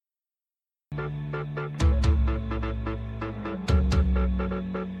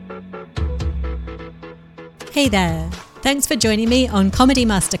Hey there! Thanks for joining me on Comedy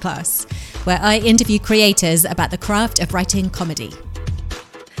Masterclass, where I interview creators about the craft of writing comedy.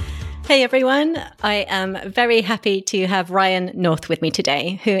 Hey everyone, I am very happy to have Ryan North with me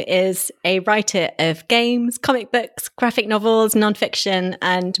today, who is a writer of games, comic books, graphic novels, nonfiction,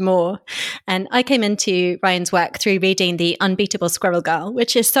 and more. And I came into Ryan's work through reading The Unbeatable Squirrel Girl,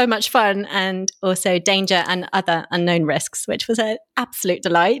 which is so much fun, and also Danger and Other Unknown Risks, which was an absolute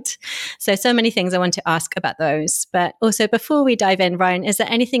delight. So many things I want to ask about those. But also, before we dive in, Ryan, is there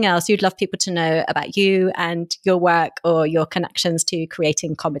anything else you'd love people to know about you and your work or your connections to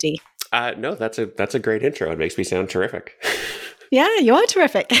creating comedy? No, that's a great intro. It makes me sound terrific. Yeah, you are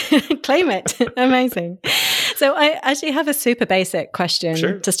terrific. Claim it. Amazing. So I actually have a super basic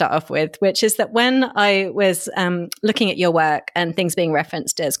question to start off with, which is that when I was looking at your work and things being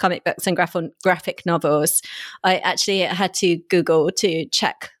referenced as comic books and graphic novels, I actually had to Google to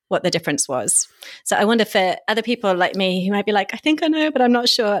check what the difference was. So I wonder for other people like me who might be like, I think I know, but I'm not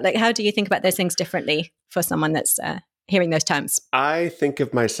sure. Like, how do you think about those things differently for someone that's hearing those terms? I think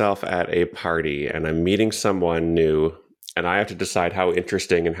of myself at a party and I'm meeting someone new and I have to decide how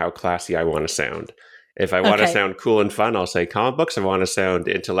interesting and how classy I want to sound. If I want to sound cool and fun, I'll say comic books. If I want to sound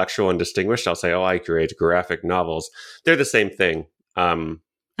intellectual and distinguished, I'll say, I create graphic novels. They're the same thing.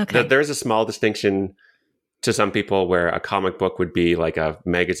 There's a small distinction to some people where a comic book would be like a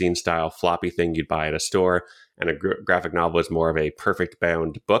magazine style floppy thing you'd buy at a store, and a graphic novel is more of a perfect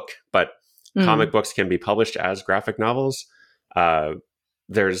bound book. But comic books can be published as graphic novels.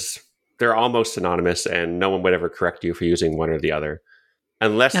 They're almost synonymous, and no one would ever correct you for using one or the other.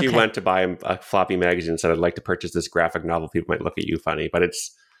 Unless you went to buy a floppy magazine and said, I'd like to purchase this graphic novel, people might look at you funny. But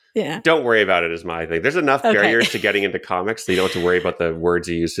don't worry about it is my thing. There's enough barriers to getting into comics that you don't have to worry about the words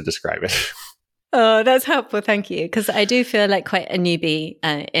you use to describe it. Oh, that's helpful. Thank you. Because I do feel like quite a newbie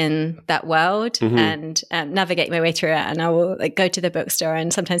in that world and navigate my way through it. And I will go to the bookstore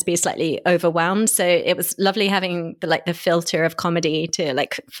and sometimes be slightly overwhelmed. So it was lovely having the filter of comedy to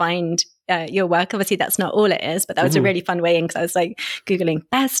find your work. Obviously, that's not all it is, but that was a really fun way in, because I was Googling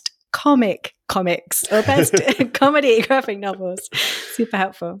best comics or best comedy graphic novels. Super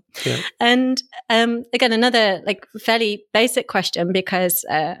helpful. Yeah. And again, another fairly basic question, because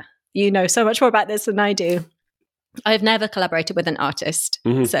you know so much more about this than I do. I've never collaborated with an artist.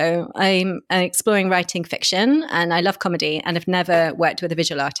 So I'm exploring writing fiction, and I love comedy, and I've never worked with a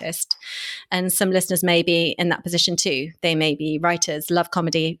visual artist. And some listeners may be in that position too. They may be writers, love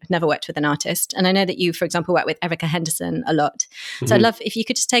comedy, never worked with an artist. And I know that you, for example, work with Erica Henderson a lot. So I'd love if you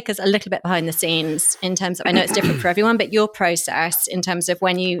could just take us a little bit behind the scenes in terms of, I know it's different for everyone, but your process in terms of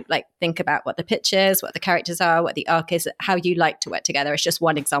when you think about what the pitch is, what the characters are, what the arc is, how you like to work together. It's just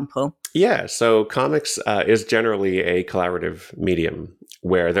one example. Yeah, so comics is generally a collaborative medium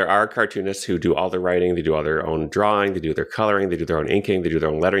where there are cartoonists who do all the writing, they do all their own drawing, they do their coloring, they do their own inking, they do their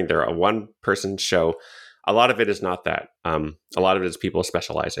own lettering. They're a one-person show. A lot of it is not that. A lot of it is people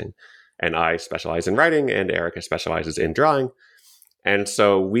specializing. And I specialize in writing, and Erica specializes in drawing. And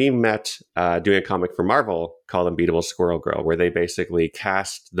so we met doing a comic for Marvel called Unbeatable Squirrel Girl, where they basically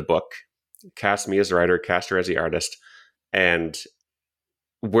cast the book, cast me as the writer, cast her as the artist, and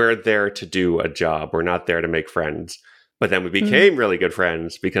we're there to do a job. We're not there to make friends. But then we became really good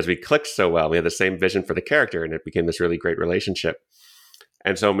friends because we clicked so well. We had the same vision for the character, and it became this really great relationship.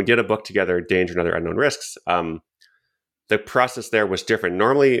 And so when we did a book together, Danger and Other Unknown Risks, the process there was different.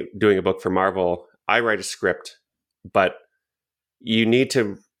 Normally, doing a book for Marvel, I write a script, but you need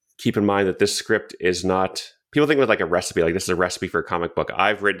to keep in mind that this script is not... People think of it like a recipe, like this is a recipe for a comic book.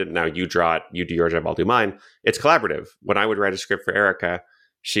 I've written it, now you draw it, you do your job, I'll do mine. It's collaborative. When I would write a script for Erica,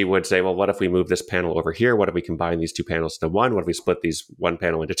 she would say, well, what if we move this panel over here? What if we combine these two panels into one? What if we split these one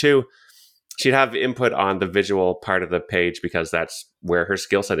panel into two? She'd have input on the visual part of the page because that's where her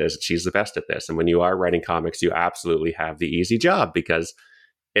skill set is. She's the best at this. And when you are writing comics, you absolutely have the easy job because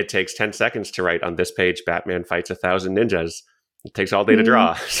it takes 10 seconds to write on this page, Batman fights 1,000 ninjas. It takes all day to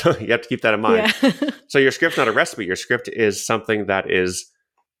draw. So you have to keep that in mind. Yeah. So your script's not a recipe. Your script is something that is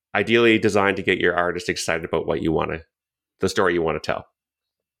ideally designed to get your artist excited about the story you want to tell.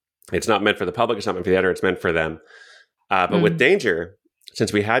 It's not meant for the public. It's not meant for the editor. It's meant for them. But with Danger,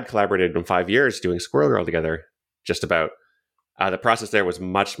 since we had collaborated in 5 years doing Squirrel Girl together, just about, the process there was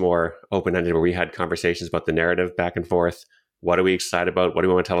much more open-ended, where we had conversations about the narrative back and forth. What are we excited about? What do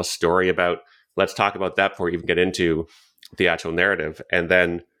we want to tell a story about? Let's talk about that before we even get into the actual narrative. And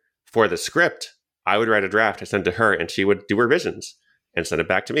then for the script, I would write a draft, I send it to her, and she would do revisions and send it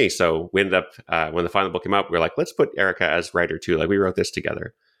back to me. So we ended up, when the final book came out, we were like, let's put Erica as writer too. We wrote this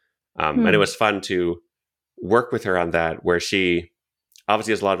together. And it was fun to work with her on that, where she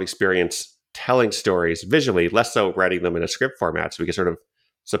obviously has a lot of experience telling stories visually, less so writing them in a script format, so we can sort of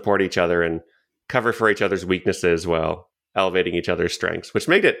support each other and cover for each other's weaknesses while elevating each other's strengths, which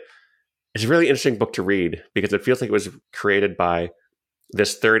made it's a really interesting book to read because it feels like it was created by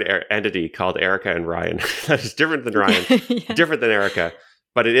this third entity called Erica and Ryan. That is different than Ryan, Yeah. different than Erica,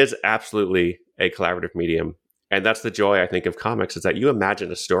 but it is absolutely a collaborative medium. And that's the joy, I think, of comics, is that you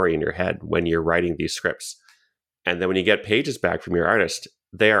imagine a story in your head when you're writing these scripts. And then when you get pages back from your artist,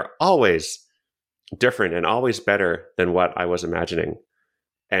 they are always different and always better than what I was imagining.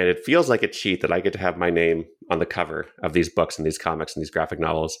 And it feels like a cheat that I get to have my name on the cover of these books and these comics and these graphic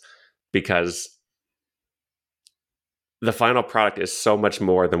novels, because the final product is so much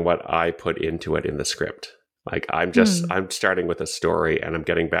more than what I put into it in the script. Like I'm starting with a story and I'm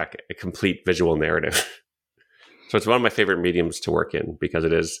getting back a complete visual narrative. So it's one of my favorite mediums to work in because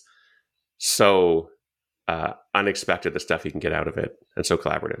it is so unexpected, the stuff you can get out of it, and so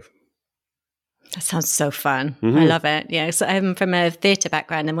collaborative. That sounds so fun. I love it. Yeah. So I'm from a theatre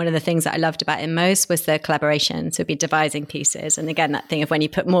background, and one of the things that I loved about it most was the collaboration. So it'd be devising pieces. And again, that thing of when you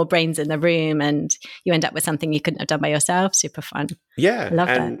put more brains in the room and you end up with something you couldn't have done by yourself, super fun. Yeah. I love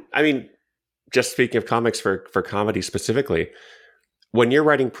and that. I mean, just speaking of comics for comedy specifically, when you're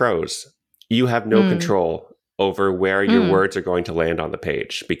writing prose, you have no control over where your words are going to land on the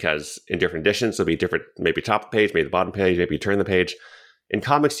page, because in different editions, there'll be different, maybe top of the page, maybe the bottom page, maybe you turn the page. In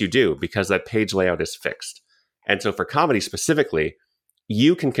comics, you do, because that page layout is fixed. And so for comedy specifically,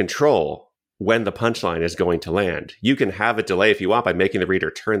 you can control when the punchline is going to land. You can have a delay if you want by making the reader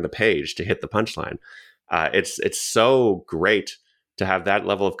turn the page to hit the punchline. It's so great to have that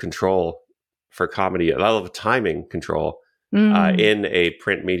level of control for comedy, a level of timing control in a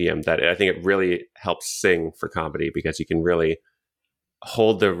print medium, that I think it really helps sing for comedy, because you can really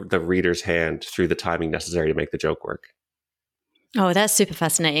hold the reader's hand through the timing necessary to make the joke work. Oh, that's super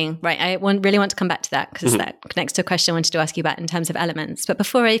fascinating. Right. I really want to come back to that, because that connects to a question I wanted to ask you about in terms of elements. But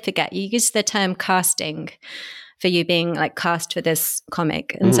before I forget, you used the term casting for you being like cast for this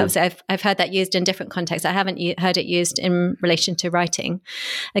comic. And so obviously I've heard that used in different contexts. I haven't heard it used in relation to writing.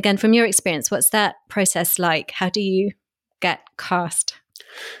 Again, from your experience, what's that process like? How do you get cast?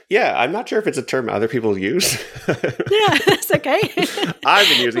 Yeah, I'm not sure if it's a term other people use. Yeah, that's okay. I've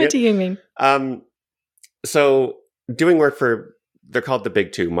been using it. What do you mean? So doing work for, they're called the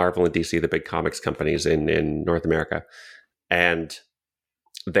big two, Marvel and DC, the big comics companies in North America. And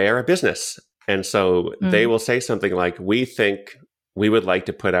they are a business. And so they will say something like, we think we would like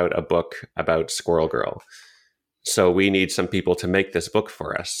to put out a book about Squirrel Girl. So we need some people to make this book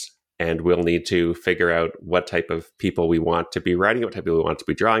for us. And we'll need to figure out what type of people we want to be writing it, what type of people we want to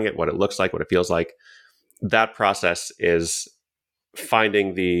be drawing it, what it looks like, what it feels like. That process is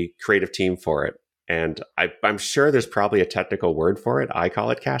finding the creative team for it. And I'm sure there's probably a technical word for it. I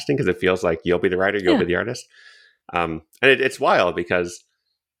call it casting, because it feels like you'll be the writer, you'll be the artist. And it's wild, because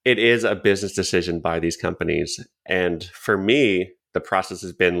it is a business decision by these companies. And for me, the process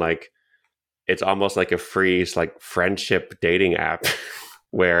has been like, it's almost like a free like friendship dating app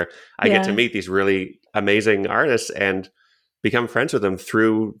where I get to meet these really amazing artists and become friends with them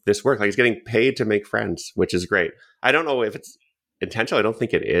through this work. Like, it's getting paid to make friends, which is great. I don't know if it's intentional. I don't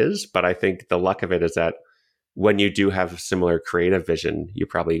think it is, but I think the luck of it is that when you do have a similar creative vision, you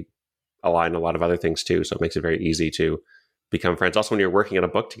probably align a lot of other things too. So it makes it very easy to become friends. Also, when you're working on a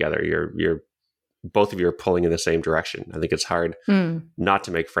book together, you're both of you are pulling in the same direction. I think it's hard not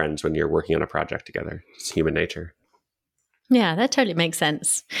to make friends when you're working on a project together. It's human nature. Yeah, that totally makes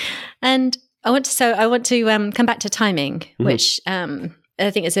sense. And I want to come back to timing, which I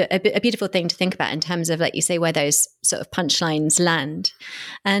think is a beautiful thing to think about in terms of, like you say, where those sort of punchlines land.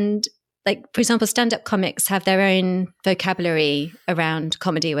 And like, for example, stand-up comics have their own vocabulary around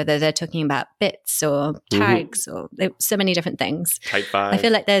comedy, whether they're talking about bits or tags or so many different things. Type 5. I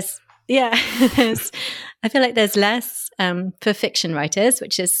feel like there's less for fiction writers,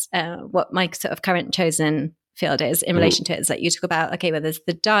 which is what my sort of current chosen field is in relation to it. Is like you talk about, okay, well, there's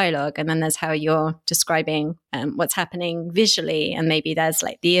the dialogue, and then there's how you're describing what's happening visually, and maybe there's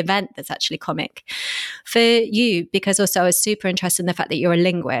like the event that's actually comic. For you, because also I was super interested in the fact that you're a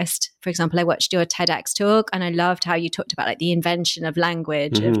linguist. For example, I watched your TEDx talk, and I loved how you talked about like the invention of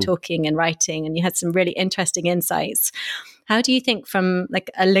language, of talking and writing, and you had some really interesting insights. How do you think, from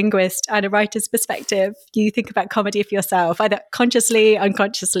like a linguist and a writer's perspective, do you think about comedy for yourself, either consciously,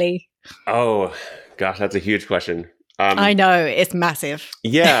 unconsciously? Oh, gosh, that's a huge question. I know, it's massive.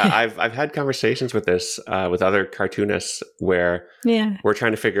 Yeah, I've had conversations with this with other cartoonists where we're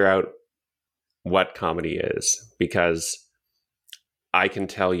trying to figure out what comedy is, because I can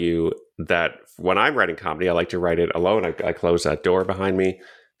tell you that when I'm writing comedy, I like to write it alone. I close that door behind me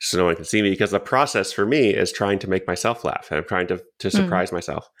so no one can see me, because the process for me is trying to make myself laugh, and I'm trying to surprise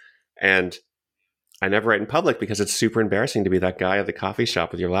myself. And I never write in public because it's super embarrassing to be that guy at the coffee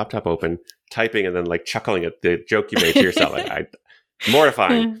shop with your laptop open, typing and then like chuckling at the joke you made to yourself.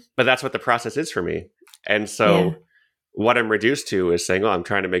 Mortifying. But that's what the process is for me. And so what I'm reduced to is saying, oh, I'm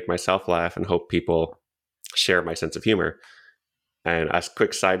trying to make myself laugh and hope people share my sense of humor. And a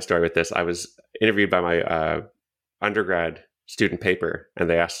quick side story with this, I was interviewed by my undergrad student paper, and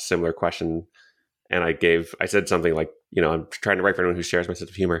they asked a similar question. And I said something like, I'm trying to write for anyone who shares my sense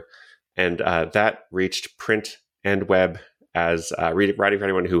of humor. And that reached print and web as writing for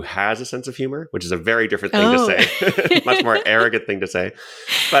anyone who has a sense of humor, which is a very different thing to say, much more arrogant thing to say.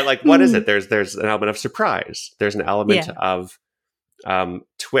 But like, what is it? There's an element of surprise. There's an element of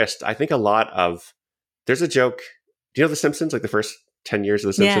twist. I think there's a joke. Do you know The Simpsons? Like the first 10 years of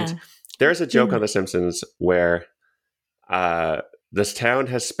The Simpsons? Yeah. There's a joke on The Simpsons where this town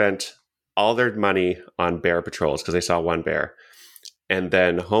has spent all their money on bear patrols because they saw one bear. And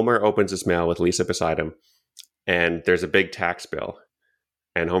then Homer opens his mail with Lisa beside him, and there's a big tax bill.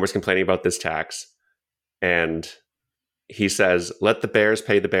 And Homer's complaining about this tax. And he says, let the bears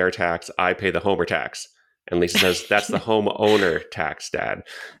pay the bear tax, I pay the Homer tax. And Lisa says, that's the homeowner tax, Dad.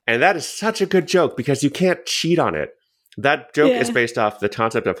 And that is such a good joke because you can't cheat on it. That joke is based off the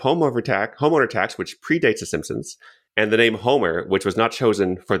concept of homeowner tax, which predates The Simpsons, and the name Homer, which was not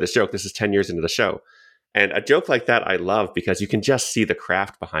chosen for this joke. This is 10 years into the show. And a joke like that I love because you can just see the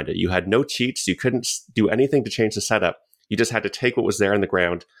craft behind it. You had no cheats. You couldn't do anything to change the setup. You just had to take what was there on the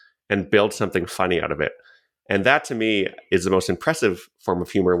ground and build something funny out of it. And that to me is the most impressive form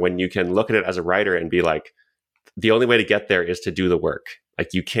of humor, when you can look at it as a writer and be like, the only way to get there is to do the work.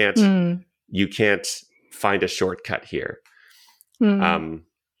 Like you can't find a shortcut here. I'll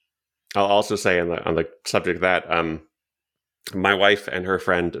also say on the subject of that, my wife and her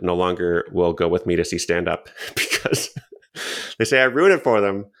friend no longer will go with me to see stand-up because they say I ruin it for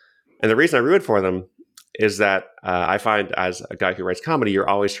them. And the reason I ruin it for them is that I find, as a guy who writes comedy, you're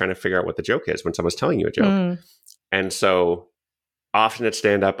always trying to figure out what the joke is when someone's telling you a joke. And so often at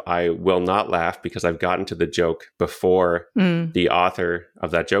stand-up, I will not laugh because I've gotten to the joke before the author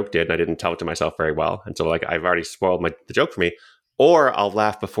of that joke did, and I didn't tell it to myself very well. And so like I've already spoiled the joke for me. Or I'll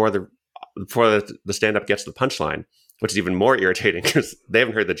laugh before the stand-up gets to the punchline, which is even more irritating because they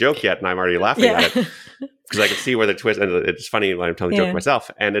haven't heard the joke yet, and I'm already laughing at it because I can see where the twist. And it's funny when I'm telling the joke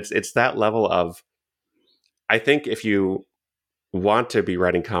myself, and it's that level of. I think if you want to be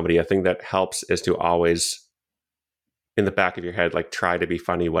writing comedy, a thing that helps is to always, in the back of your head, like try to be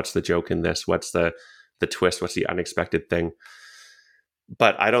funny. What's the joke in this? What's the twist? What's the unexpected thing?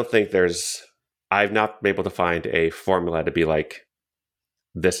 But I don't think I've not been able to find a formula to be like,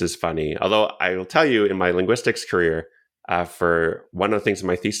 this is funny. Although I will tell you, in my linguistics career, for one of the things in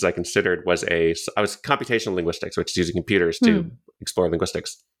my thesis I considered I was computational linguistics, which is using computers to explore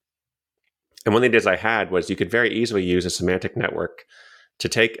linguistics. And one of the ideas I had was you could very easily use a semantic network to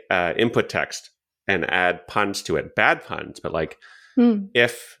take input text and add puns to it. Bad puns, but like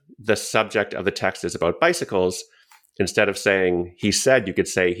if the subject of the text is about bicycles, instead of saying he said, you could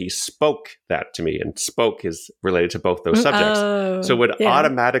say he spoke that to me, and spoke is related to both those subjects. So it would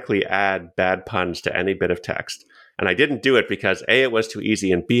automatically add bad puns to any bit of text. And I didn't do it because A, it was too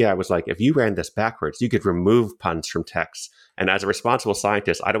easy, and B, I was like, if you ran this backwards, you could remove puns from text. And as a responsible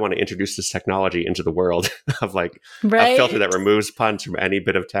scientist, I don't want to introduce this technology into the world of like a filter that removes puns from any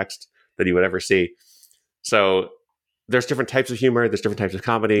bit of text that you would ever see. So there's different types of humor. There's different types of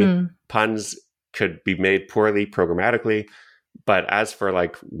comedy. Puns could be made poorly programmatically. But as for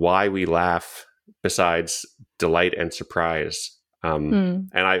like why we laugh besides delight and surprise, and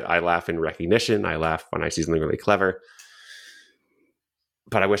I laugh in recognition. I laugh when I see something really clever.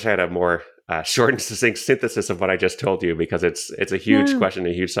 But I wish I had a more short and succinct synthesis of what I just told you, because it's a huge question,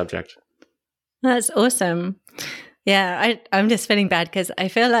 a huge subject. That's awesome. Yeah, I'm just feeling bad because I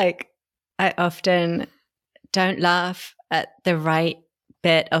feel like I often don't laugh at the right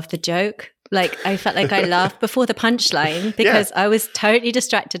bit of the joke. Like I felt like I laughed before the punchline because I was totally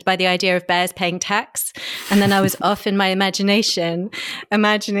distracted by the idea of bears paying tax. And then I was off in my imagination,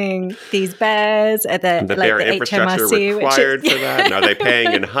 imagining these bears at the bear the infrastructure HMRC, required for that. And are they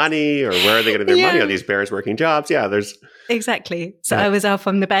paying in honey, or where are they getting their money? Are these bears working jobs? Yeah, there's... Exactly. So I was off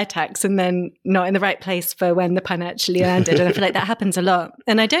on the bear tax and then not in the right place for when the pun actually landed. And I feel like that happens a lot.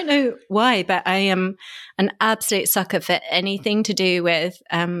 And I don't know why, but I am an absolute sucker for anything to do with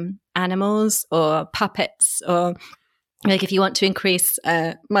animals or puppets, or like if you want to increase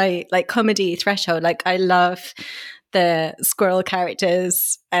my like comedy threshold, like I love the squirrel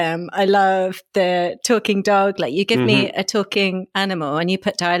characters. I love the talking dog. Like, you give me a talking animal and you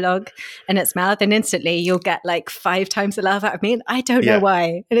put dialogue in its mouth, and instantly you'll get like 5 times the laugh out of me. And I don't know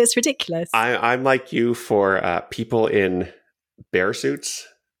why. And it's ridiculous. I'm like you for people in bear suits,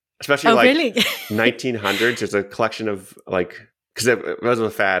 especially really? 1900s. There's a collection of like, because it was a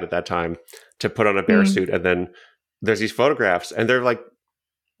fad at that time to put on a bear suit. And then there's these photographs, and they're like,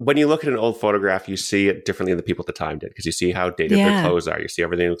 when you look at an old photograph, you see it differently than the people at the time did, because you see how dated their clothes are. You see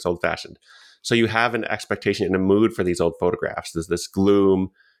everything looks old-fashioned. So you have an expectation and a mood for these old photographs. There's this gloom.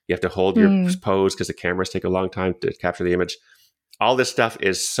 You have to hold your pose because the cameras take a long time to capture the image. All this stuff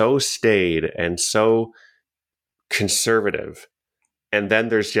is so staid and so conservative. And then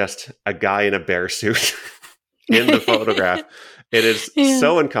there's just a guy in a bear suit in the photograph. It is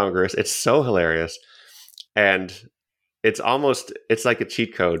so incongruous. It's so hilarious. And it's like a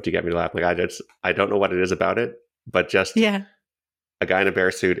cheat code to get me to laugh. Like, I don't know what it is about it, but just a guy in a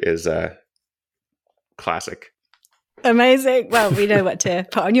bear suit is a classic. Amazing. Well, we know what to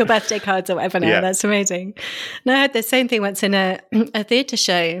put on your birthday cards or whatever now. Yeah. That's amazing. And I had the same thing once in a theatre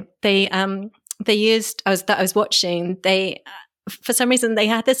show. They used, I was watching, for some reason, they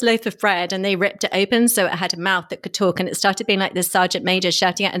had this loaf of bread and they ripped it open so it had a mouth that could talk, and it started being like this sergeant major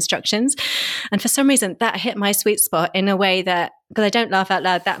shouting out instructions. And for some reason, that hit my sweet spot in a way that, because I don't laugh out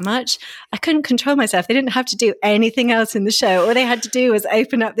loud that much, I couldn't control myself. They didn't have to do anything else in the show. All they had to do was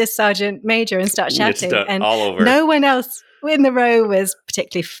open up this sergeant major and start shouting. And all over. No one else in the row was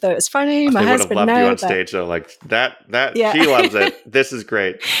particularly thought it was funny. My husband would have loved you on stage though. Like that she loves it. This is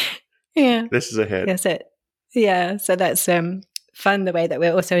great. Yeah. This is a hit. That's it. Yeah. So that's fun, the way that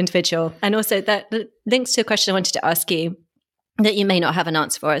we're also individual. And also that links to a question I wanted to ask you that you may not have an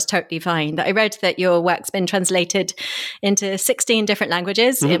answer for. It's totally fine. That I read that your work's been translated into 16 different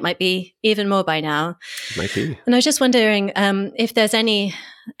languages. It might be even more by now. Might be. And I was just wondering if there's anything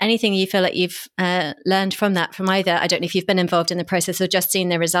you feel like you've learned from that, from either, I don't know if you've been involved in the process or just seen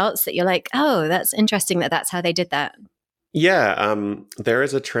the results, that you're like, oh, that's interesting that that's how they did that. Yeah. There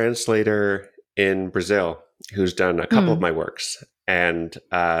is a translator in Brazil who's done a couple of my works. And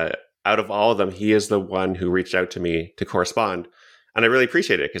out of all of them, he is the one who reached out to me to correspond. And I really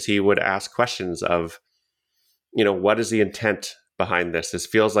appreciate it, because he would ask questions of, what is the intent behind this? This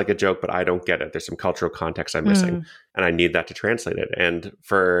feels like a joke, but I don't get it. There's some cultural context I'm missing, and I need that to translate it. And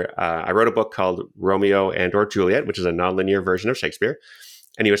I wrote a book called Romeo and or Juliet, which is a nonlinear version of Shakespeare.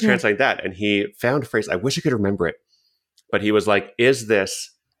 And he was translating that, and he found a phrase. I wish I could remember it, but he was like, is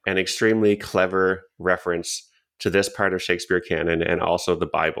this an extremely clever reference to this part of Shakespeare canon and also the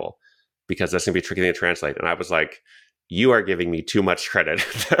Bible? Because that's going to be tricky to translate. And I was like, you are giving me too much credit.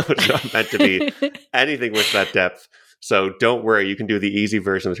 That was not meant to be anything with that depth. So don't worry, you can do the easy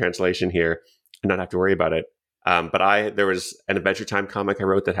version of the translation here and not have to worry about it. But there was an Adventure Time comic I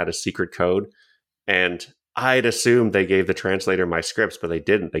wrote that had a secret code, and I'd assumed they gave the translator my scripts, but they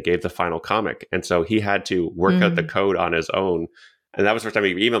didn't. They gave the final comic. And so he had to work out the code on his own. And that was the first time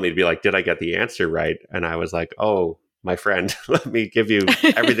he emailed me to be like, did I get the answer right? And I was like, oh, my friend, let me give you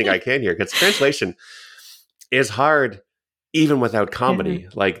everything I can here. Because translation is hard, even without comedy.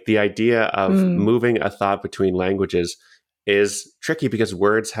 Like, the idea of moving a thought between languages is tricky because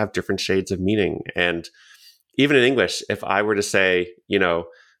words have different shades of meaning. And even in English, if I were to say,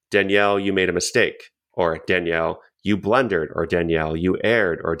 Danielle, you made a mistake, or Danielle, you blundered, or Danielle, you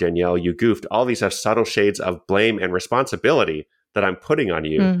erred, or Danielle, you goofed, all these have subtle shades of blame and responsibility that I'm putting on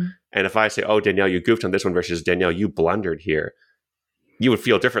you. And if I say, oh, Danielle, you goofed on this one versus Danielle, you blundered here, you would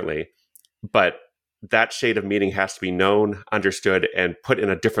feel differently. But that shade of meaning has to be known, understood, and put in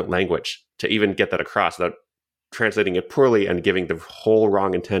a different language to even get that across without translating it poorly and giving the whole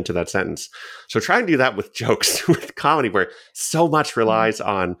wrong intent to that sentence. So try and do that with jokes, with comedy, where so much relies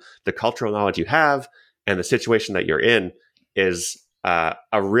on the cultural knowledge you have and the situation that you're in, is a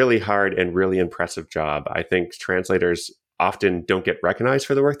really hard and really impressive job. I think translators often don't get recognized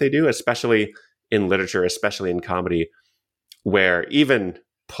for the work they do, especially in literature, especially in comedy, where even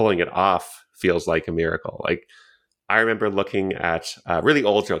pulling it off feels like a miracle. Like, I remember looking at really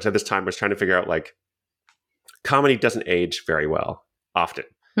old jokes. At this time, I was trying to figure out, like, comedy doesn't age very well often.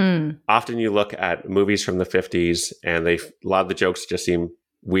 Often you look at movies from the 50s and a lot of the jokes just seem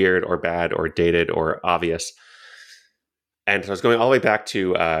weird or bad or dated or obvious. And so I was going all the way back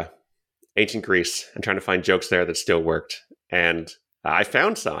to ancient Greece and trying to find jokes there that still worked. And I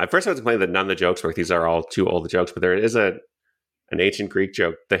found some. At first I was complaining that none of the jokes work. These are all too old jokes, but there is an ancient Greek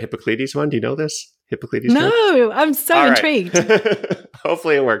joke, the Hippocrates one. Do you know this? Hippocrates joke? No, I'm so intrigued.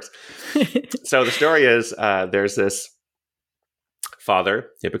 Hopefully it works. So the story is there's this father,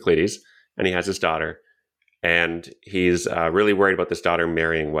 Hippocrates, and he has his daughter. and he's really worried about this daughter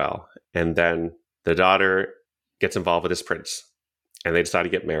marrying well. And then the daughter gets involved with this prince, and they decide to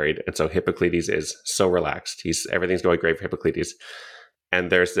get married. And so Hippocrates is so relaxed. Everything's going great for Hippocrates.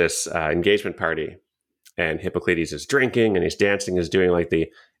 And there's this engagement party, and Hippocrates is drinking and he's dancing, is doing like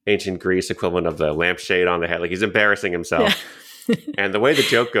the ancient Greece equivalent of the lampshade on the head. Like he's embarrassing himself. Yeah. And the way the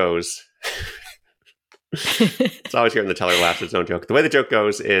joke goes, it's always hearing the teller laughs at his own joke. The way the joke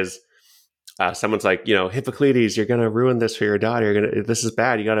goes is someone's like, Hippocrates, you're going to ruin this for your daughter. This is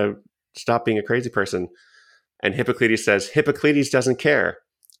bad. You got to stop being a crazy person. And Hippocrates says, Hippocrates doesn't care.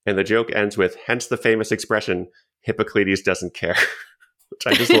 And the joke ends with, hence the famous expression, Hippocrates doesn't care. Which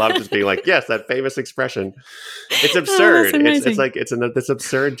I just love, just being like, yes, that famous expression. It's absurd. It's this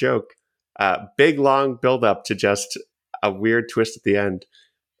absurd joke. Big, long build up to just a weird twist at the end.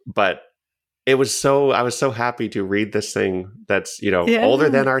 But I was so happy to read this thing that's, older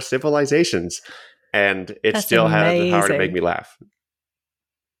than our civilizations. And it still has the power to make me laugh.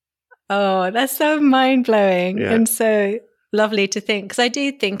 Oh, that's so mind-blowing and so lovely to think. Because I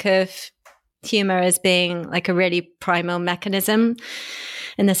do think of humor as being like a really primal mechanism.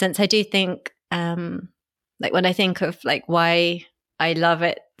 In the sense, I do think, like when I think of like why I love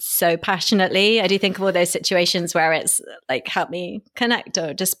it so passionately, I do think of all those situations where it's like helped me connect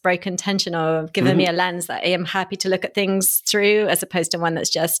or just broken tension or given me a lens that I am happy to look at things through, as opposed to one that's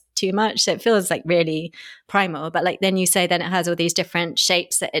just too much. So it feels like really primal. But like then you say then it has all these different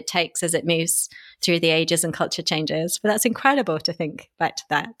shapes that it takes as it moves through the ages and culture changes. But that's incredible to think back to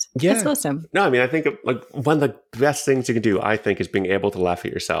that. Yeah. That's awesome. No, I mean, I think like one of the best things you can do, I think, is being able to laugh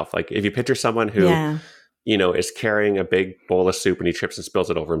at yourself. Like if you picture someone who is carrying a big bowl of soup and he trips and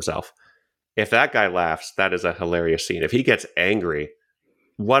spills it over himself. If that guy laughs, that is a hilarious scene. If he gets angry,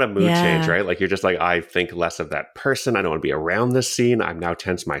 what a mood change, right? Like you're just like, I think less of that person. I don't want to be around this scene. I'm now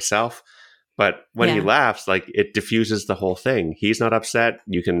tense myself. But when he laughs, like it diffuses the whole thing. He's not upset.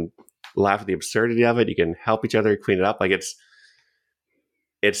 You can laugh at the absurdity of it. You can help each other clean it up. Like it's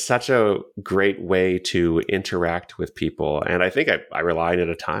such a great way to interact with people. And I think I rely on it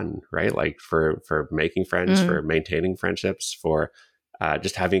a ton, right? Like for making friends, for maintaining friendships, for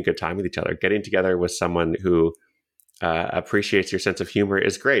just having a good time with each other. Getting together with someone who appreciates your sense of humor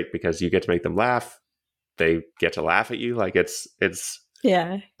is great because you get to make them laugh. They get to laugh at you. Like it's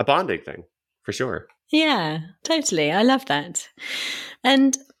a bonding thing for sure. Yeah, totally. I love that.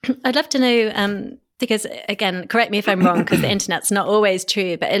 And I'd love to know, because again, correct me if I'm wrong, because the internet's not always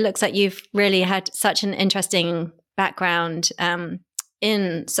true, but it looks like you've really had such an interesting background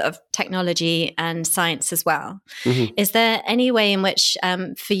in sort of technology and science as well. Is there any way in which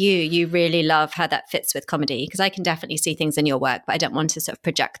for you really love how that fits with comedy? Because I can definitely see things in your work, but I don't want to sort of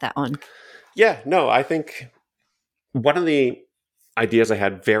project that on. Yeah, no, I think one of the ideas I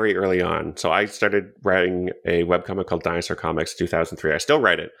had very early on, so I started writing a webcomic called Dinosaur Comics in 2003. I still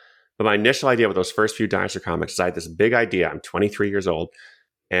write it. But my initial idea with those first few Dinosaur comics is I had this big idea. I'm 23 years old,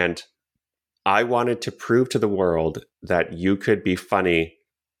 and I wanted to prove to the world that you could be funny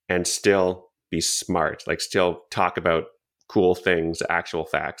and still be smart, like still talk about cool things, actual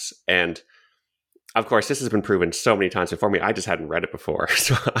facts. And of course, this has been proven so many times before me. I just hadn't read it before.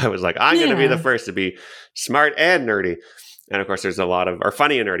 So I was like, I'm going to be the first to be smart and nerdy. And of course, there's a lot of, or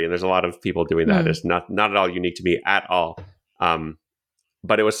funny and nerdy, and there's a lot of people doing that. It's not at all unique to me at all.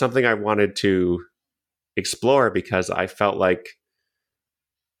 But it was something I wanted to explore because I felt like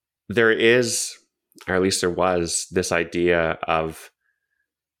there is, or at least there was, this idea of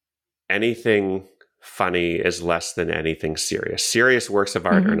anything funny is less than anything serious. Serious works of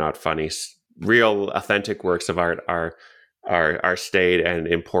art are not funny. Real, authentic works of art are staid and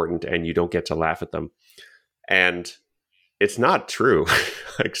important, and you don't get to laugh at them. And it's not true.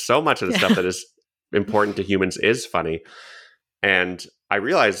 Like so much of the stuff that is important to humans is funny. And I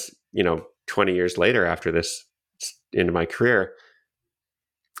realized, 20 years later after this into my career,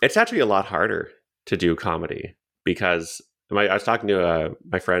 it's actually a lot harder to do comedy because I was talking to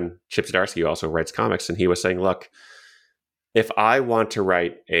my friend Chip Zdarsky, who also writes comics, and he was saying, look, if I want to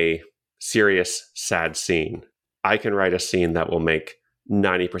write a serious, sad scene, I can write a scene that will make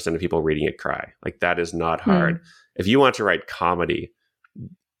 90% of people reading it cry. Like that is not hard. If you want to write comedy,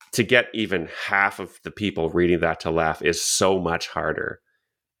 to get even half of the people reading that to laugh is so much harder.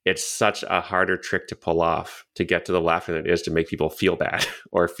 It's such a harder trick to pull off to get to the laughter than it is to make people feel bad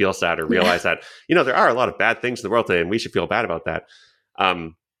or feel sad or realize that, there are a lot of bad things in the world today and we should feel bad about that.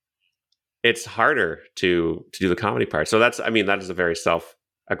 It's harder to do the comedy part. So that is a very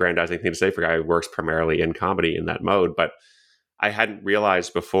self-aggrandizing thing to say for a guy who works primarily in comedy in that mode. But I hadn't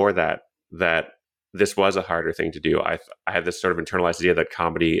realized before that this was a harder thing to do. I had this sort of internalized idea that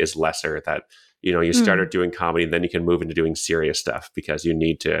comedy is lesser, that you started doing comedy, and then you can move into doing serious stuff because you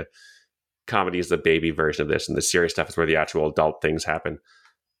need to. Comedy is the baby version of this, and the serious stuff is where the actual adult things happen.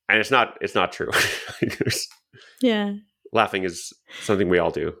 And it's not true. Yeah. Laughing is something we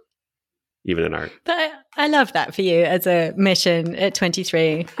all do, even in art. But I love that for you as a mission at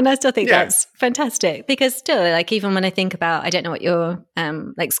 23. And I still think that's fantastic, because still, like, even when I think about, I don't know what your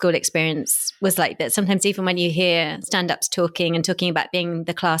like school experience was like, but sometimes even when you hear stand-ups talking about being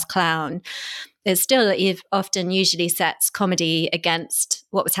the class clown, it's still, it often usually sets comedy against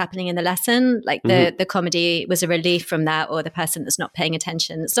what was happening in the lesson. Like the comedy was a relief from that, or the person that's not paying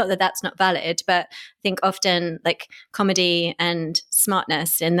attention. It's not that that's not valid, but I think often like comedy and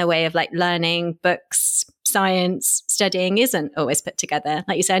smartness in the way of like learning, books, science, studying isn't always put together.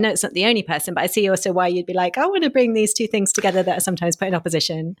 Like you say, I know it's not the only person, but I see also why you'd be like, I want to bring these two things together that are sometimes put in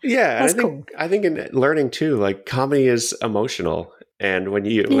opposition. Yeah. That's cool. I think in learning too, like comedy is emotional. And when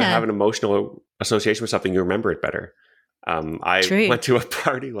you have an emotional association with something, you remember it better. I went to a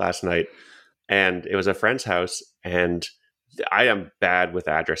party last night, and it was a friend's house, and I am bad with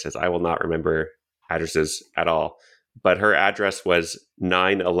addresses. I will not remember addresses at all. But her address was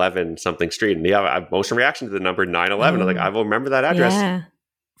 911 something street. And emotional reaction to the number 911. I'm like, I will remember that address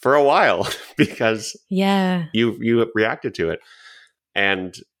for a while because you reacted to it.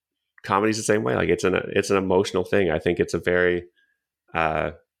 And comedy's the same way. Like it's an emotional thing. I think it's a very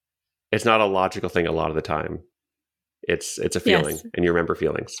it's not a logical thing a lot of the time. It's a feeling, and you remember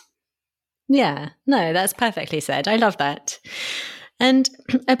feelings. Yeah. No, that's perfectly said. I love that. And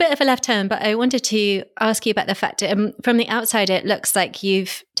a bit of a left turn, but I wanted to ask you about the fact that from the outside, it looks like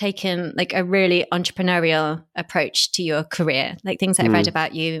you've taken like a really entrepreneurial approach to your career. Like things that I've read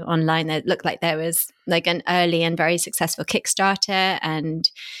about you online, that looked like there was like an early and very successful Kickstarter, and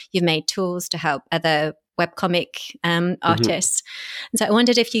you've made tools to help other webcomic artists. And so I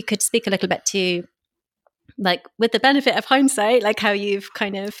wondered if you could speak a little bit to, like, with the benefit of hindsight, like how you've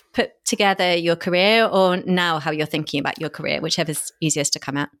kind of put together your career, or now how you're thinking about your career, whichever's easiest to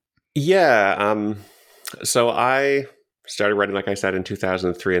come at. Yeah. So I started writing, like I said, in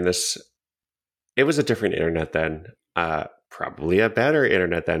 2003, and it was a different internet then. Probably a better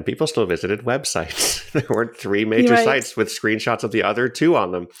internet then. People still visited websites. There weren't 3 major sites with screenshots of the other 2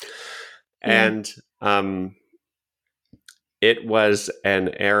 on them. And it was an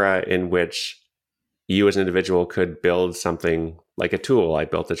era in which you as an individual could build something like a tool. I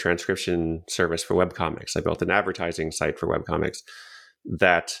built a transcription service for webcomics. I built an advertising site for webcomics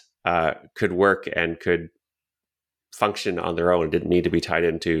that could work and could function on their own. It didn't need to be tied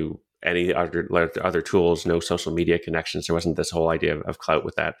into any other tools, no social media connections. There wasn't this whole idea of clout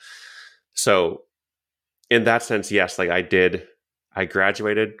with that. So in that sense, yes, like I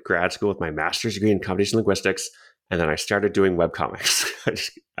graduated grad school with my master's degree in computational linguistics, and then I started doing webcomics.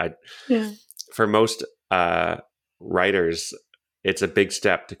 For most writers, it's a big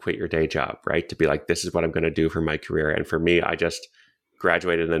step to quit your day job, right? To be like, this is what I'm going to do for my career. And for me, I just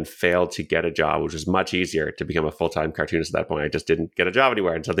graduated and then failed to get a job, which was much easier to become a full-time cartoonist at that point. I just didn't get a job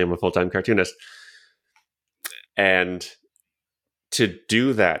anywhere, and suddenly I'm a full-time cartoonist. And to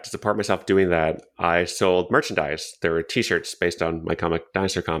do that, to support myself doing that, I sold merchandise. There were t-shirts based on my comic,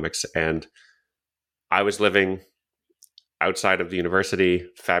 Dinosaur Comics, and I was living outside of the university,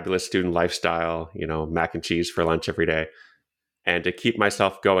 fabulous student lifestyle, mac and cheese for lunch every day. And to keep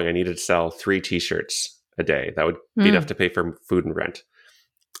myself going, I needed to sell 3 t-shirts a day. That would be enough to pay for food and rent.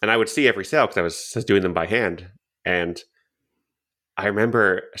 And I would see every sale because I was doing them by hand. And I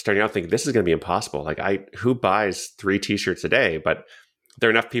remember starting out thinking, this is going to be impossible. Like, who buys 3 t-shirts a day? But there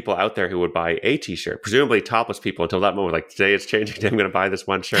are enough people out there who would buy a t-shirt, presumably topless people, until that moment, like, today it's changing. I'm going to buy this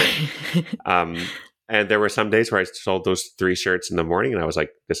one shirt. And there were some days where I sold those 3 shirts in the morning, and I was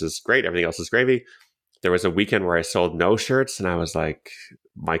like, this is great. Everything else is gravy. There was a weekend where I sold no shirts, and I was like,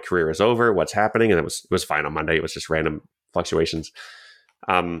 my career is over. What's happening? And it was fine on Monday. It was just random fluctuations.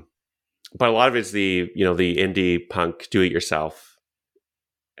 But a lot of it's the indie punk do-it-yourself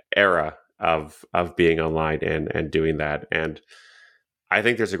era of being online and doing that. And I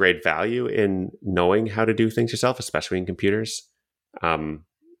think there's a great value in knowing how to do things yourself, especially in computers. And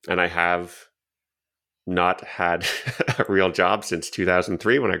I have not had a real job since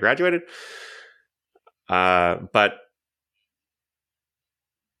 2003 when I graduated. But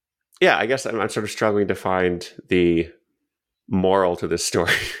yeah, I guess I'm sort of struggling to find the moral to this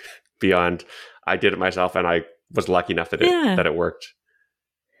story beyond I did it myself and I was lucky enough that it worked.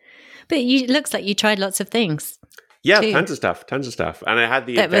 But it looks like you tried lots of things. Yeah, too. Tons of stuff. And I had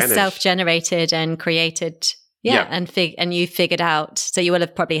the advantage. That was self-generated and created Yeah, and you figured out. So you will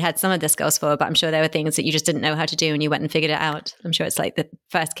have probably had some of the skills for, but I'm sure there were things that you just didn't know how to do, and you went and figured it out. I'm sure it's like the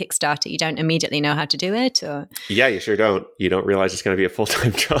first Kickstarter; you don't immediately know how to do it, or yeah, you sure don't. You don't realize it's going to be a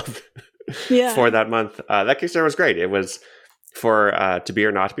full-time job yeah. for that month. That Kickstarter was great. It was for To Be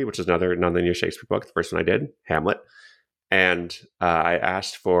or Not to Be, which is another nonlinear Shakespeare book. The first one I did, Hamlet, and I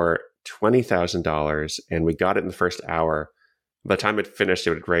asked for $20,000, and we got it in the first hour. By the time it finished, it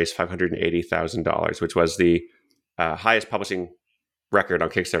would raise $580,000, which was the highest publishing record on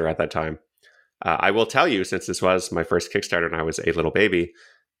Kickstarter at that time. I will tell you, since this was my first Kickstarter and I was a little baby,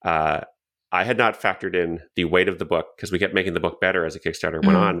 I had not factored in the weight of the book, because we kept making the book better as a Kickstarter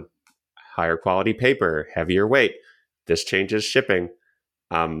went on. Higher quality paper, heavier weight. This changes shipping.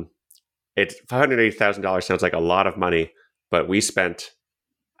 It's $580,000 sounds like a lot of money, but we spent,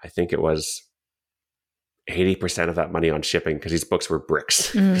 I think it was 80% of that money on shipping, because these books were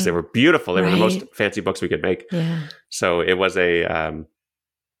bricks, because they were beautiful. They were the most fancy books we could make. Yeah. So it was a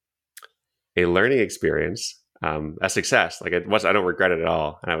learning experience, a success. Like it was, I don't regret it at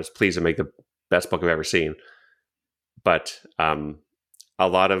all. And I was pleased to make the best book I've ever seen. But a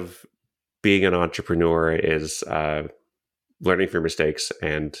lot of being an entrepreneur is learning from your mistakes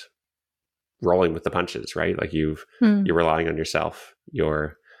and rolling with the punches, right? Like you're relying on yourself.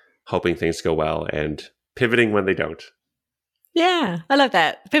 You're hoping things go well and pivoting when they don't. Yeah, I love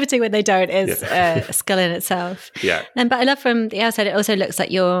that. Pivoting when they don't is a skill in itself. Yeah. But I love from the outside, it also looks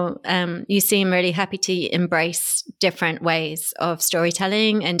like you seem really happy to embrace different ways of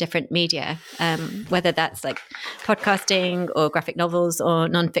storytelling and different media, whether that's like podcasting or graphic novels or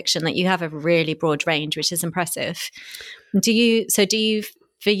nonfiction. Like you have a really broad range, which is impressive. Do you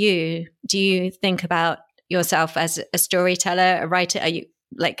think about yourself as a storyteller, a writer? Are you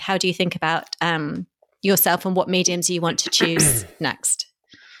like, how do you think about yourself and what mediums you want to choose next?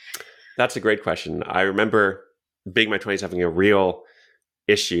 That's a great question. I remember being in my 20s having a real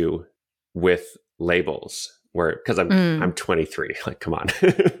issue with labels, where because I'm 23, like come on.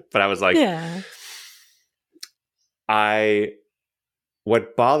 But I was like,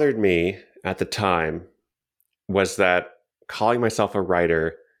 what bothered me at the time was that calling myself a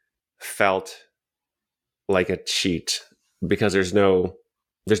writer felt like a cheat, because there's no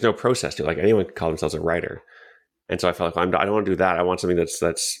process to it. Like anyone can call themselves a writer. And so I felt like I don't want to do that. I want something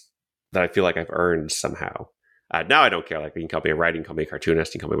that I feel like I've earned somehow. Now I don't care. Like you can call me a writer, you can call me a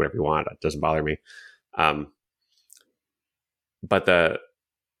cartoonist, you can call me whatever you want. It doesn't bother me. But the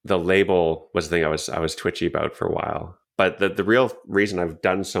label was the thing I was twitchy about for a while. But the real reason I've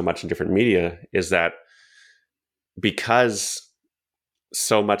done so much in different media is that because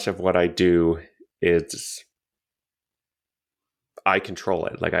so much of what I do is I control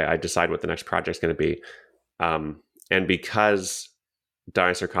it. Like I decide what the next project's going to be. And because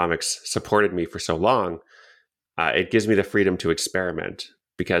Dinosaur Comics supported me for so long, it gives me the freedom to experiment.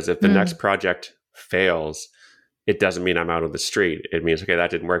 Because if the next project fails, it doesn't mean I'm out on the street. It means, okay, that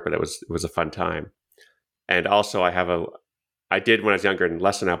didn't work, but it was a fun time. And also I did when I was younger and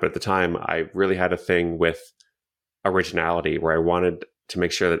less now, but at the time I really had a thing with originality, where I wanted to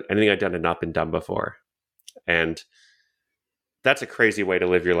make sure that anything I'd done had not been done before. And that's a crazy way to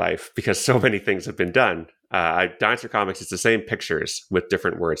live your life, because so many things have been done. Dinosaur Comics is the same pictures with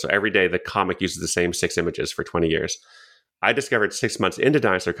different words. So every day the comic uses the same 6 images for 20 years. I discovered 6 months into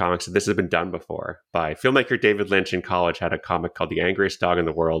Dinosaur Comics that this has been done before by filmmaker David Lynch in college. Had a comic called The Angriest Dog in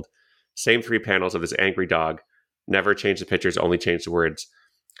the World. Same 3 panels of this angry dog. Never changed the pictures, only changed the words.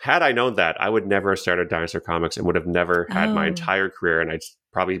 Had I known that, I would never have started Dinosaur Comics and would have never had my entire career, and I'd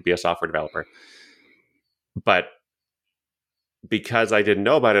probably be a software developer. But because I didn't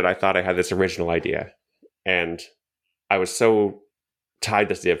know about it, I thought I had this original idea. And I was so tied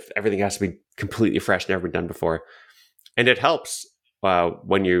to if everything has to be completely fresh, never been done before. And it helps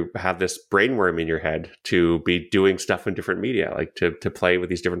when you have this brainworm in your head to be doing stuff in different media, like to play with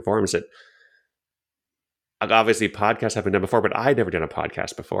these different forms. That obviously podcasts have been done before, but I'd never done a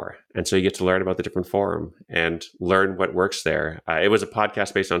podcast before. And so you get to learn about the different forum and learn what works there. It was a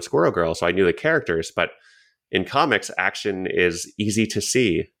podcast based on Squirrel Girl, so I knew the characters, but in comics, action is easy to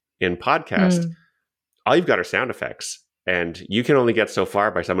see. In podcast, all you've got are sound effects. And you can only get so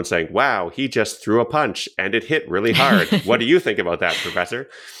far by someone saying, wow, he just threw a punch and it hit really hard. What do you think about that, Professor?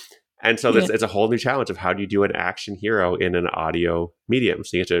 And so it's a whole new challenge of how do you do an action hero in an audio medium?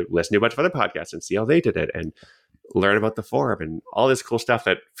 So you have to listen to a bunch of other podcasts and see how they did it and learn about the forum and all this cool stuff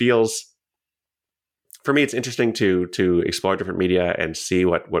that feels, for me, it's interesting to explore different media and see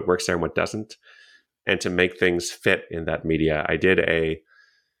what works there and what doesn't, and to make things fit in that media. I did a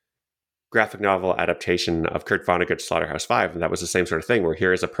graphic novel adaptation of Kurt Vonnegut's Slaughterhouse-Five, and that was the same sort of thing, where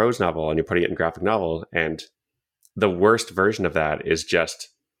here is a prose novel and you're putting it in graphic novel, and the worst version of that is just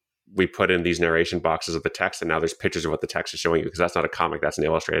we put in these narration boxes of the text, and now there's pictures of what the text is showing you, because that's not a comic, that's an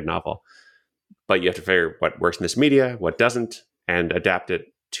illustrated novel. But you have to figure what works in this media, what doesn't, and adapt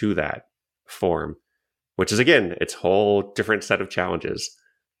it to that form, which is, again, it's a whole different set of challenges.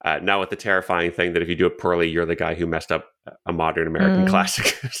 Now with the terrifying thing that if you do it poorly, you're the guy who messed up a modern American classic.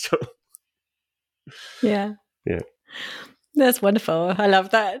 So, yeah. Yeah. That's wonderful. I love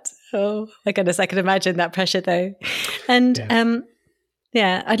that. Oh my goodness, I can imagine that pressure though. And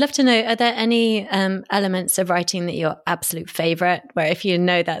I'd love to know, are there any elements of writing that your absolute favorite, where if you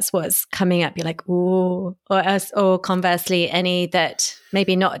know that's what's coming up, you're like, ooh, or conversely, any that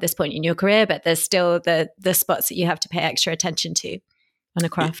maybe not at this point in your career, but there's still the spots that you have to pay extra attention to on a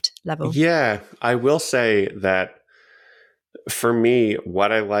craft level? Yeah, I will say that for me,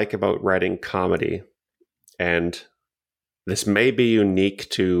 what I like about writing comedy, and this may be unique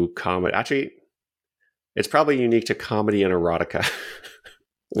to comedy, actually, it's probably unique to comedy and erotica,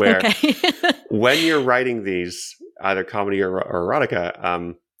 where when you're writing these, either comedy or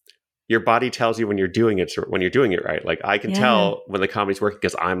erotica, your body tells you when you're doing it right. Like I can tell when the comedy's working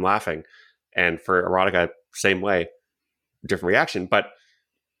because I'm laughing. And for erotica, same way, different reaction. But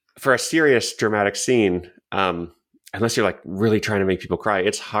for a serious dramatic scene, unless you're like really trying to make people cry,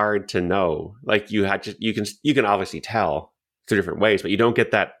 it's hard to know. Like you can obviously tell through different ways, but you don't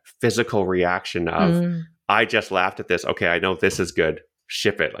get that physical reaction of I just laughed at this. Okay, I know this is good.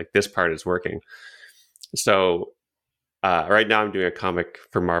 Ship it. Like this part is working. So right now I'm doing a comic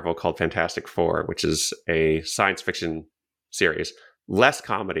for Marvel called Fantastic Four, which is a science fiction series. Less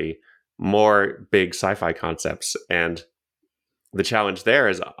comedy, more big sci-fi concepts. And the challenge there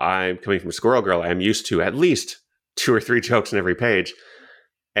is I'm coming from Squirrel Girl. I'm used to at least 2 or 3 jokes in every page.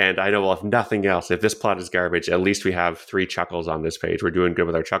 And I know, well, if nothing else, if this plot is garbage, at least we have 3 chuckles on this page. We're doing good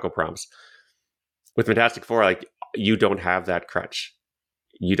with our chuckle prompts. With Fantastic Four, like you don't have that crutch.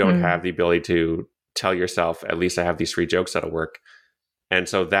 You don't have the ability to tell yourself, at least I have these 3 jokes that'll work. And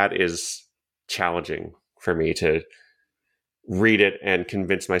so that is challenging for me to read it and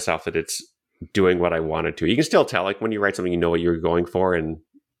convince myself that it's doing what I wanted to. You can still tell, like when you write something, you know what you're going for. And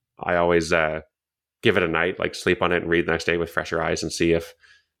I always give it a night, like sleep on it and read the next day with fresher eyes and see if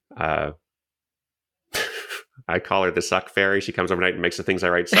I call her the suck fairy. She comes overnight and makes the things I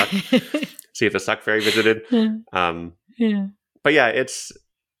write suck. See if the suck fairy visited. But yeah, it's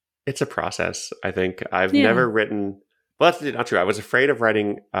a process. I think I've never written. Well, that's not true. I was afraid of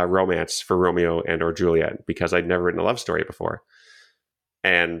writing a romance for Romeo and or Juliet because I'd never written a love story before,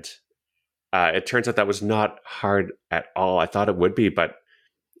 and it turns out that was not hard at all. I thought it would be, but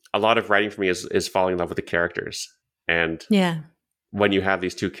a lot of writing for me is falling in love with the characters. And when you have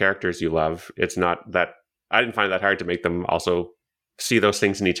these 2 characters you love, it's not that I didn't find that hard to make them also see those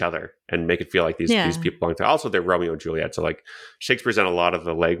things in each other and make it feel like these people belong to. Also, they're Romeo and Juliet. So like Shakespeare's done a lot of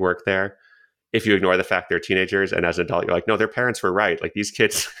the legwork there. If you ignore the fact they're teenagers, and as an adult, you're like, no, their parents were right. Like these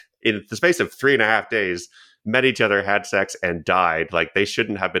kids in the space of 3.5 days met each other, had sex, and died. Like they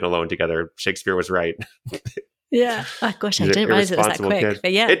shouldn't have been alone together. Shakespeare was right. Yeah. Oh gosh, I didn't realize it was that quick. Kid.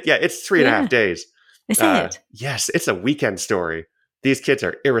 But it's 3.5 days. Is it? Yes, it's a weekend story. These kids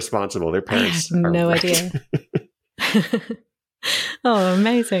are irresponsible. Their parents I have no idea. Oh,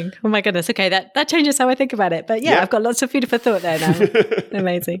 amazing. Oh my goodness. Okay, that changes how I think about it. But I've got lots of food for thought there now.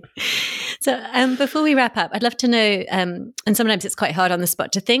 Amazing. So before we wrap up, I'd love to know, and sometimes it's quite hard on the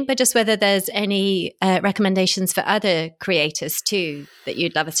spot to think, but just whether there's any recommendations for other creators too that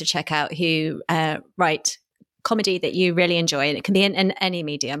you'd love us to check out who write comedy that you really enjoy. And it can be in any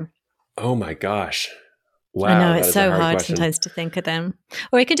medium. Oh my gosh. Wow, I know, it's so hard sometimes to think of them.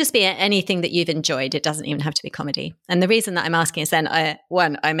 Or it could just be anything that you've enjoyed. It doesn't even have to be comedy. And the reason that I'm asking is then, I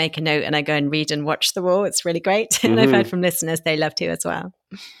make a note and I go and read and watch them all. It's really great. And I've heard from listeners they love to as well.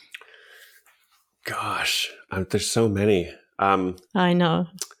 Gosh, there's so many. I know.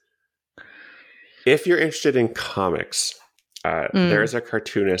 If you're interested in comics, there's a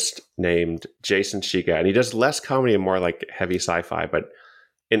cartoonist named Jason Shiga, and he does less comedy and more like heavy sci-fi, but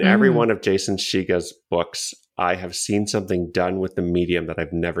in every one of Jason Shiga's books, I have seen something done with the medium that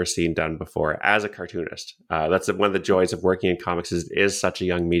I've never seen done before as a cartoonist. That's one of the joys of working in comics is such a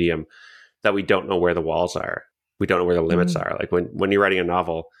young medium that we don't know where the walls are. We don't know where the limits are. Like when you're writing a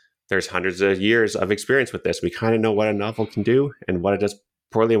novel, there's hundreds of years of experience with this. We kind of know what a novel can do and what it does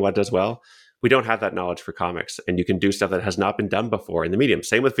poorly and what it does well. We don't have that knowledge for comics, and you can do stuff that has not been done before in the medium.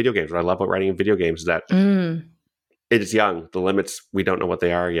 Same with video games. What I love about writing in video games is that it is young. The limits, we don't know what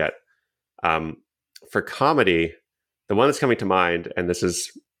they are yet. For comedy, the one that's coming to mind, and this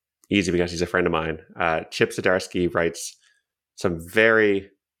is easy because he's a friend of mine, Chip Zdarsky writes some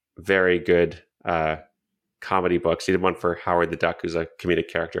very, very good comedy books. He did one for Howard the Duck, who's a comedic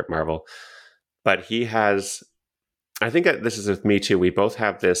character at Marvel. But he has, I think this is with me too, we both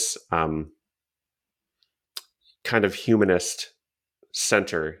have this kind of humanist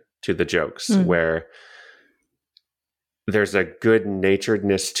center to the jokes where there's a good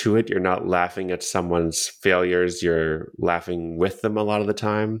naturedness to it. You're not laughing at someone's failures. You're laughing with them a lot of the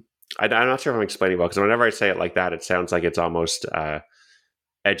time. I'm not sure if I'm explaining well, because whenever I say it like that, it sounds like it's almost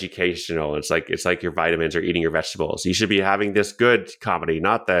educational. It's like your vitamins or eating your vegetables. You should be having this good comedy,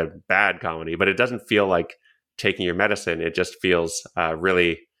 not the bad comedy, but it doesn't feel like taking your medicine. It just feels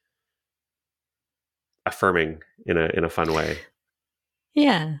really affirming in a fun way.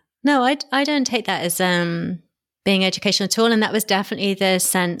 Yeah. No, I don't take that as being educational at all. And that was definitely the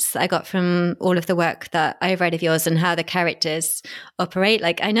sense I got from all of the work that I've read of yours and how the characters operate.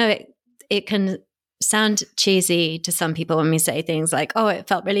 Like, I know it can sound cheesy to some people when we say things like, oh, it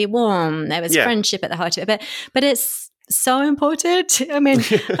felt really warm. There was friendship at the heart of it. But it's so important. I mean,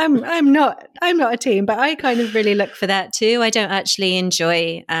 I'm not a teen, but I kind of really look for that too. I don't actually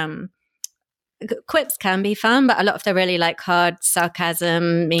enjoy quips can be fun, but a lot of the really like hard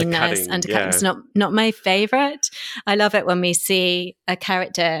sarcasm, meanness, undercutting is not my favorite. I love it when we see a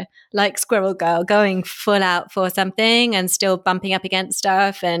character like Squirrel Girl going full out for something and still bumping up against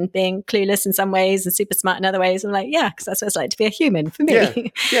stuff and being clueless in some ways and super smart in other ways. I'm like, yeah, because that's what it's like to be a human for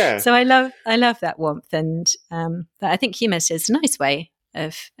me. Yeah. So I love that warmth, and I think humor is a nice way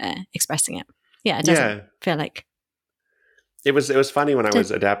of expressing it. Yeah, it doesn't feel like. It was funny when I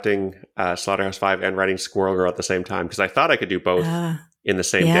was adapting Slaughterhouse-5 and writing Squirrel Girl at the same time, because I thought I could do both in the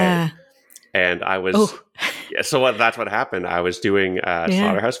same day. And I was, that's what happened. I was doing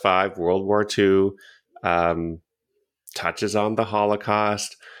Slaughterhouse-5, World War II, touches on the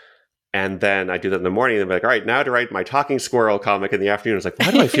Holocaust. And then I do that in the morning and I'm like, all right, now to write my Talking Squirrel comic in the afternoon. It's like,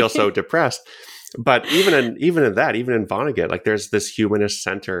 why do I feel so depressed? But even in Vonnegut, like there's this humanist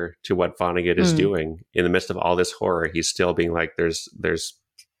center to what Vonnegut is doing in the midst of all this horror. He's still being like, there's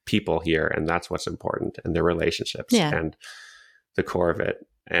people here, and that's what's important, and their relationships and the core of it.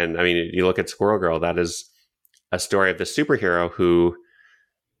 And I mean, you look at Squirrel Girl, that is a story of the superhero who,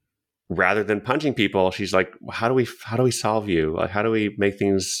 rather than punching people, she's like, how do we solve you? Like, how do we make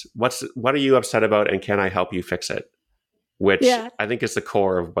things? What are you upset about, and can I help you fix it? Which I think is the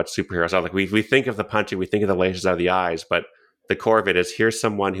core of what superheroes are. Like we think of the punching, we think of the lasers out of the eyes, but the core of it is, here's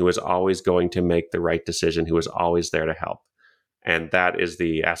someone who is always going to make the right decision, who is always there to help. And that is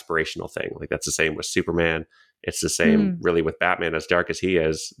the aspirational thing. Like that's the same with Superman. It's the same really with Batman, as dark as he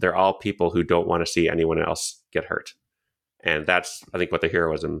is. They're all people who don't want to see anyone else get hurt. And that's, I think, what the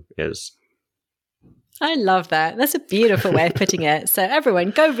heroism is. I love that. That's a beautiful way of putting it. So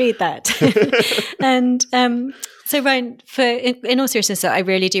everyone, go read that. And so Ryan, in all seriousness, I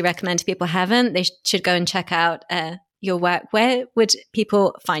really do recommend, if people haven't, they should go and check out your work. Where would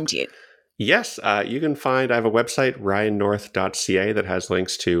people find you? Yes, you can find, I have a website, ryannorth.ca, that has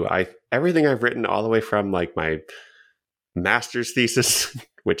links to everything I've written, all the way from like my master's thesis,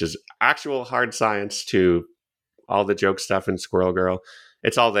 which is actual hard science, to all the joke stuff in Squirrel Girl.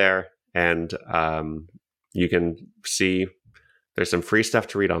 It's all there. And you can see there's some free stuff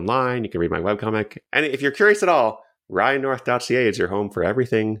to read online. You can read my webcomic. And if you're curious at all, ryannorth.ca is your home for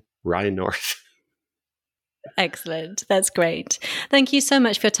everything Ryan North. Excellent. That's great. Thank you so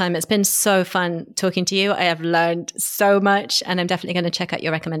much for your time. It's been so fun talking to you. I have learned so much, and I'm definitely going to check out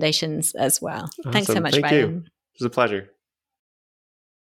your recommendations as well. Awesome. Thanks so much, Ryan. Thank you. It was a pleasure.